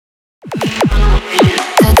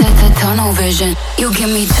tunnel vision. You give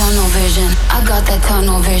me tunnel vision. I got that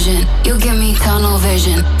tunnel vision. You give me tunnel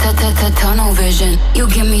vision. Tunnel vision. You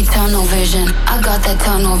give me tunnel vision. I got that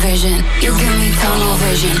tunnel vision. You give me tunnel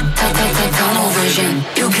vision. Tunnel vision.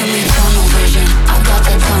 You give me tunnel vision. I got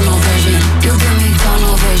that tunnel vision. You give me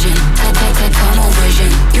tunnel vision. Tunnel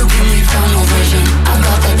vision. You give me tunnel vision. I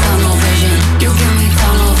got that tunnel vision. You give me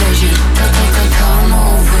tunnel vision. Tunnel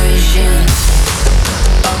vision.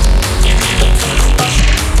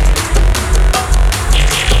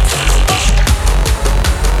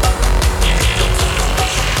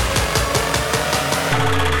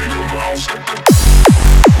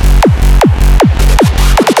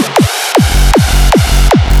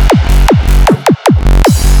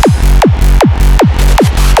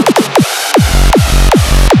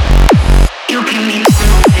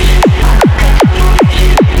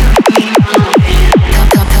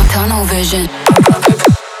 Vision.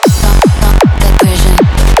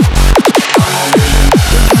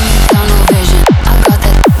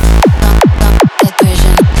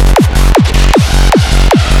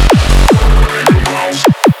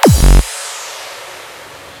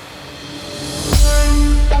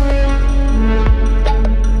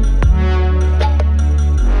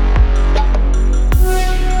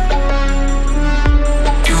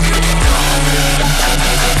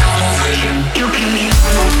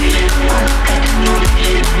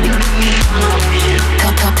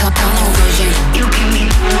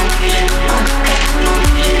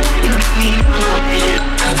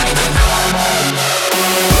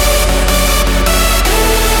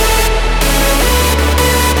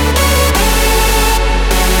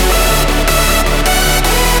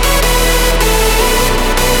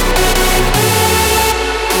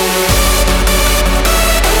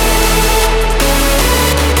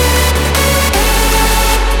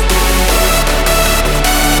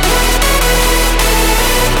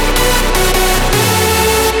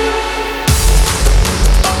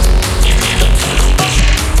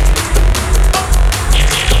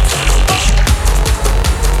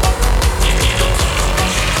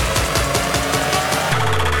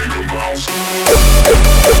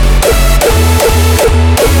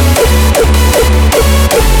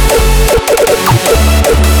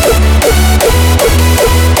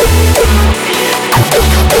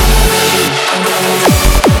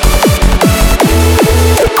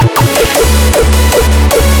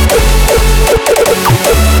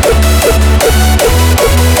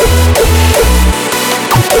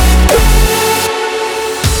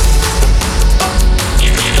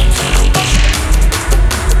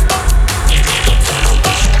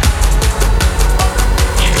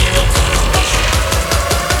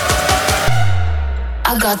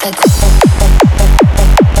 I got that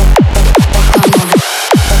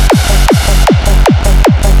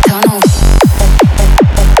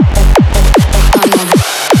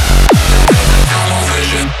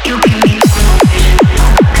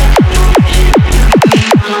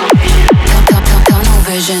tunnel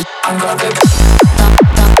vision. I got that